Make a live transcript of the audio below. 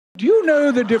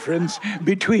know the difference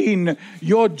between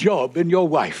your job and your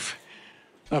wife.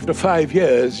 After 5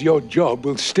 years, your job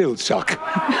will still suck.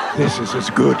 This is as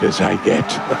good as I get.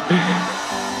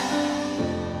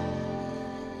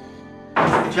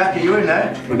 Jackie, you in there?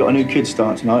 We've got a new kid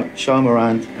start tonight. Show him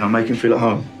around and I'll make him feel at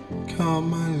home.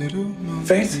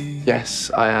 Faith?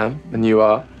 Yes, I am. And you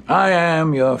are? I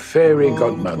am your fairy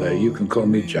godmother. You can call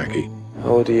me Jackie. How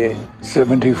old are you?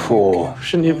 74.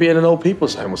 Shouldn't you be in an old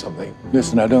people's home or something?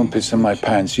 Listen, I don't piss in my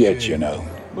pants yet, you know.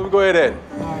 We'll go ahead in.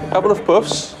 Couple of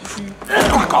puffs.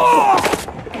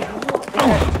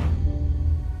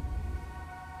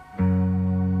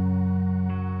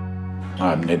 I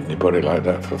haven't hit anybody like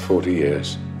that for 40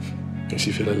 years. Makes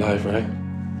you feel alive, right?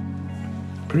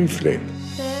 Briefly.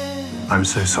 I'm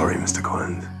so sorry, Mr.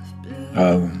 Collins.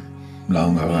 How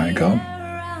long have I gone?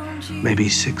 Maybe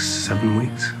 6, 7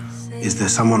 weeks. Is there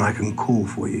someone I can call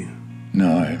for you?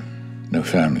 No, no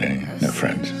family, no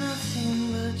friends.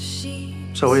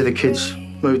 So where the kids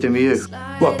moved in with you?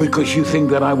 What, because you think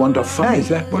that I want a fight? Is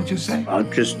that what you say? I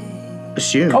just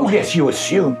assumed. Oh, yes, you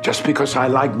assume. Just because I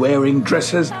like wearing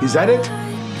dresses, is that it?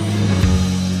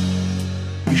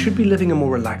 You should be living a more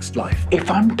relaxed life.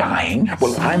 If I'm dying,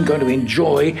 well, I'm going to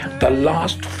enjoy the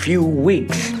last few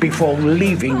weeks before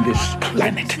leaving this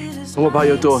planet. What about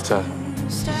your daughter?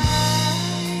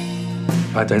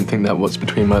 I don't think that what's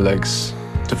between my legs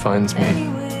defines me.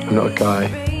 I'm not a guy.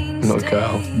 I'm not a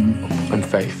girl. I'm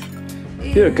Faith.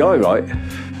 You're a guy, right?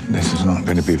 This is not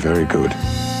going to be very good.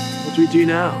 What do we do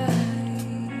now?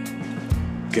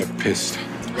 Get pissed.